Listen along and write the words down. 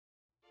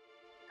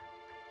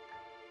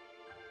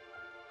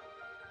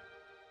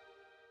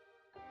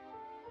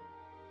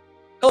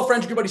Hello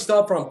friends, your buddy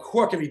Stub from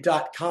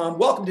CorkEnvy.com.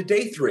 Welcome to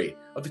day 3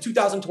 of the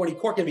 2020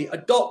 CorkEnvy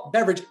Adult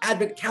Beverage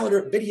Advent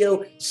Calendar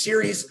video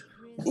series.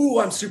 Ooh,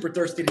 I'm super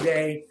thirsty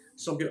today,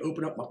 so I'm gonna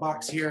open up my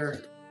box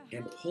here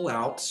and pull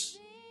out,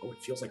 oh,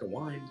 it feels like a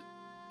wine.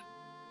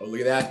 Oh, look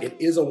at that, it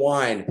is a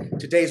wine.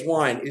 Today's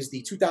wine is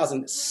the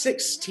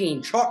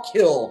 2016 Chalk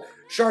Hill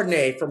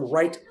Chardonnay from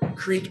Wright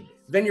Creek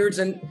Vineyards.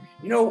 And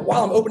you know,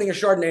 while I'm opening a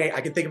Chardonnay,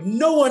 I can think of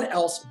no one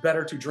else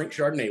better to drink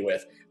Chardonnay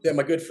with than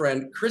my good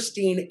friend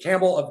Christine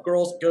Campbell of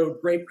Girls Go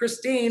Grape.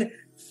 Christine,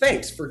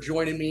 thanks for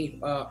joining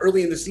me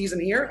early in the season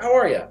here. How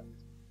are you?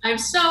 I'm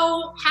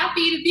so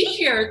happy to be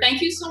here.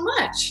 Thank you so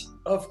much.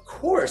 Of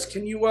course.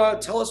 Can you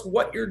tell us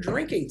what you're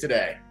drinking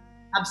today?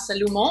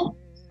 Absolument.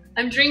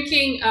 I'm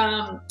drinking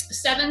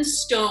Seven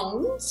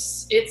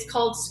Stones. It's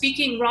called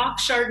Speaking Rock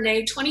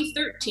Chardonnay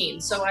 2013.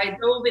 So I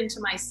dove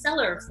into my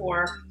cellar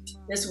for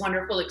this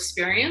wonderful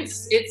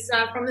experience. It's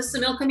from the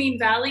Similkameen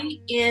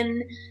Valley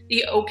in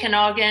the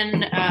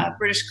Okanagan,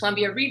 British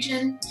Columbia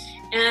region.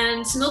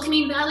 And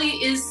Similkameen Valley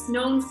is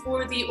known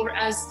for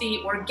as the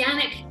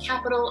organic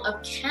capital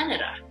of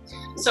Canada.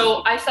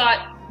 So I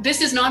thought,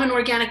 this is not an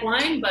organic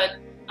wine, but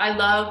I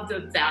love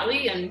the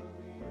valley and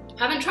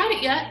haven't tried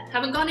it yet,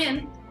 haven't gone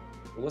in.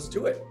 Well, let's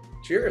do it.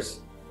 Cheers.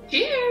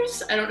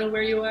 Cheers. I don't know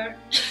where you are.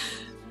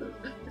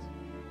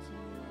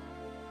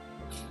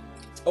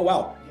 Oh,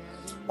 wow.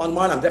 On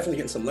mine, I'm definitely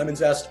getting some lemon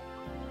zest.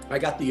 I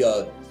got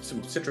the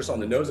some citrus on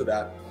the nose of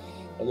that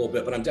a little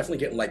bit, but I'm definitely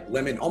getting like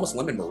lemon, almost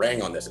lemon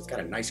meringue on this. It's got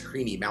a nice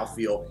creamy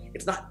mouthfeel.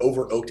 It's not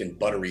over oaked and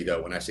buttery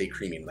though when I say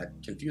creamy. That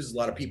confuses a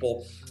lot of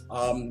people.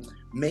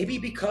 Maybe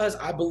because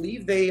I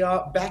believe they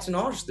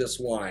batonage this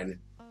wine.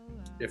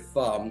 If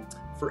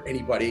for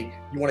anybody,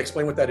 you want to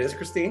explain what that is,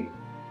 Christine?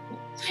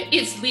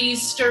 It's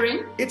Lee's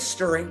stirring. It's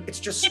stirring. It's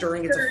just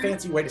stirring. It's a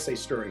fancy way to say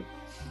stirring.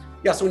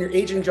 Yeah, so when you're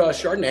aging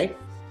Chardonnay,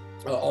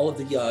 all of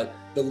the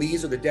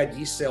lees or the dead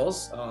yeast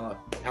cells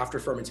after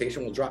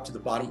fermentation will drop to the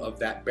bottom of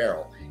that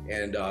barrel.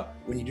 And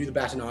when you do the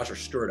batonage or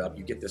stir it up,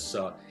 you get this,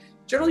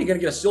 generally you're gonna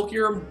get a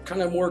silkier,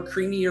 kind of more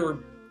creamy or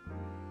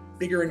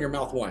bigger in your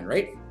mouth wine,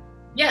 right?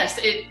 Yes,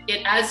 it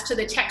adds to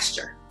the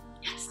texture.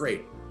 Yes.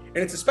 Great. And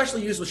it's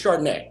especially used with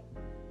Chardonnay.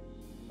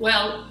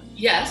 Well,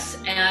 yes,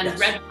 and yes.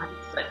 Red wine,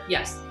 but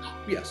yes.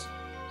 Yes.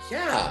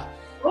 Yeah.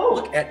 Oh.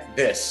 Look at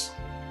this.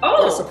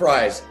 Oh. What a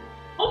surprise.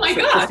 Oh my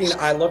gosh. Christine,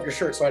 I love your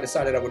shirt, so I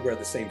decided I would wear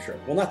the same shirt.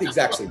 Well, not the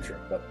exact same shirt,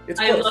 but it's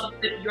close. I love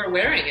that you're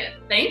wearing it.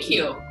 Thank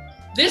you.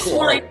 This cool.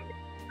 wine is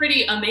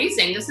pretty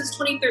amazing. This is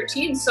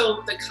 2013,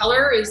 so the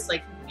color is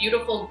like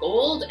beautiful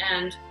gold,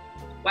 and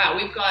wow,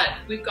 we've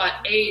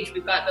got age,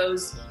 we've got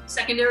those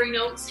secondary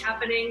notes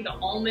happening, the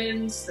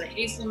almonds, the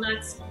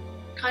hazelnuts,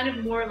 kind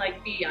of more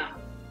like the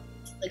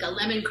like a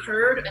lemon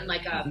curd and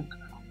like an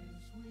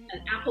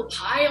apple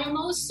pie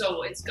almost.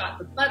 So it's got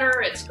the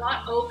butter, it's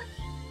got oak.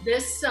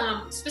 This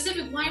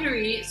specific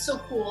winery is so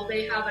cool.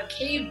 They have a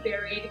cave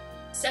buried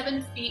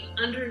 7 feet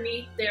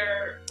underneath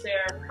their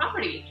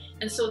property,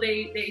 and so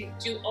they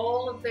do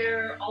all of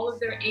their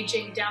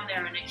aging down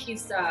there. And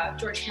he's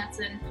George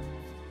Hansen,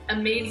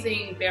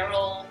 amazing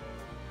barrel,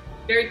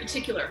 very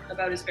particular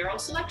about his barrel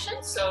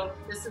selection. So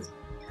this is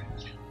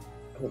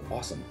Oh,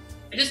 awesome.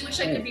 I just wish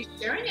I could be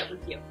sharing it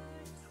with you.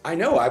 I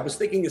know. I was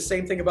thinking the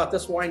same thing about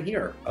this wine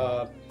here.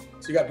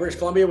 So you got British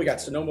Columbia, we got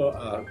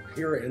Sonoma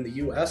here in the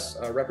U.S.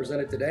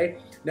 Represented today.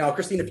 Now,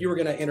 Christine, if you were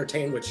going to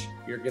entertain, which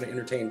you're going to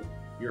entertain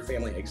your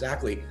family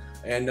exactly,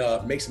 and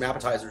make some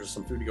appetizers or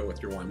some food to go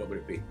with your wine, what would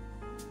it be?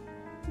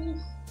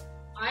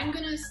 I'm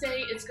going to say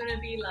it's going to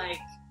be like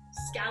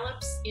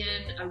scallops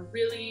in a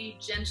really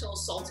gentle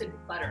salted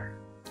butter.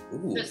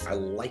 Ooh, just I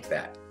like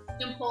that.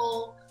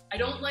 Simple. I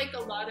don't like a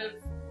lot of,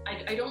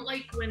 I don't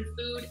like when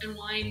food and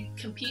wine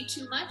compete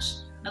too much.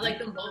 I like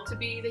them both to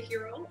be the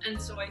hero, and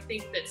so I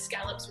think that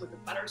scallops with the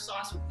butter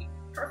sauce would be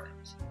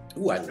perfect.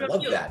 Ooh, I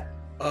love that.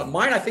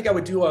 Mine, I think I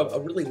would do a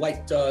really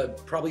light,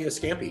 probably a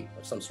scampi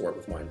of some sort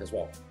with mine as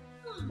well.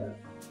 Oh,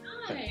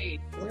 nice.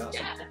 Really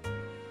awesome. Yeah.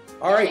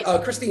 All right,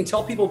 Christine,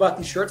 tell people about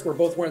these shirts. We're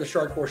both wearing the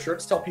Chardcore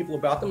shirts. Tell people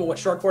about them and what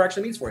Chardcore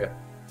actually means for you.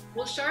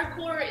 Well,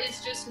 Chardcore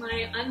is just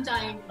my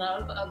undying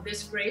love of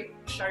this grape,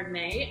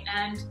 Chardonnay,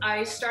 and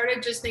I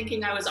started just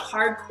thinking I was a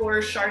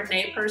hardcore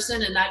Chardonnay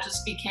person, and that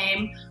just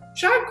became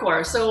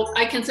Chardcore. So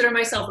I consider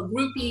myself a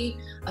groupie,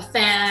 a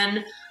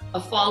fan, a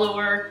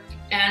follower,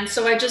 and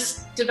so I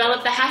just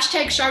developed the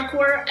hashtag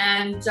Chardcore,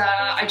 and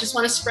I just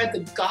want to spread the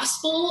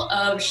gospel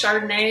of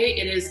Chardonnay.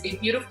 It is a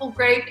beautiful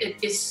grape. It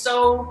is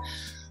so,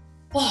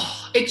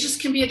 it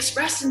just can be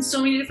expressed in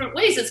so many different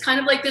ways. It's kind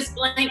of like this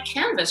blank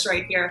canvas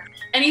right here.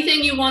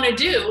 Anything you want to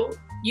do,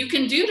 you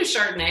can do to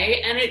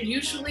Chardonnay, and it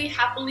usually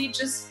happily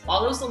just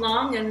follows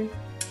along and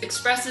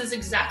expresses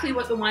exactly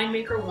what the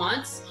winemaker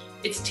wants.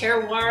 It's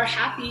terroir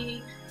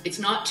happy. It's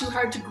not too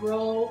hard to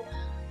grow.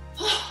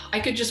 I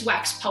could just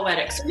wax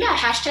poetic. So yeah,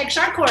 hashtag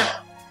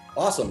Chardcore.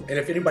 Awesome. And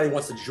if anybody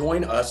wants to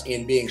join us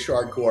in being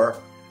Chardcore,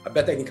 I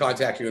bet they can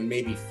contact you and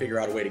maybe figure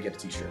out a way to get a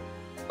t-shirt.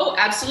 Oh,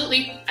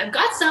 absolutely. I've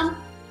got some.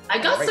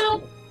 I got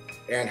some.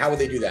 And how would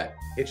they do that?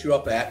 Hit you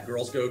up at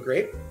Girls Go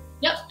Grape?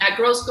 Yep, at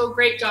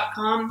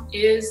grossgogreat.com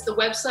is the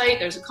website.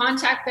 There's a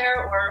contact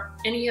there, or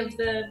any of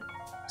the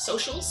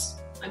socials.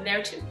 I'm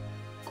there too.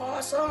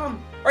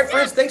 Awesome. All right,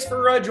 friends, thanks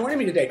for joining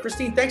me today.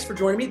 Christine, thanks for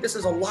joining me. This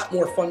is a lot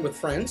more fun with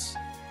friends.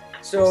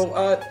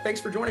 So thanks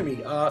for joining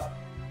me.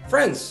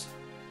 Friends,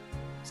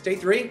 it's day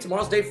 3.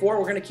 Tomorrow's day 4.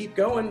 We're going to keep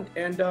going.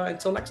 And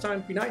until next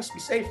time, be nice, be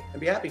safe, and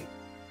be happy.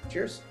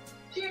 Cheers.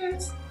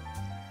 Cheers.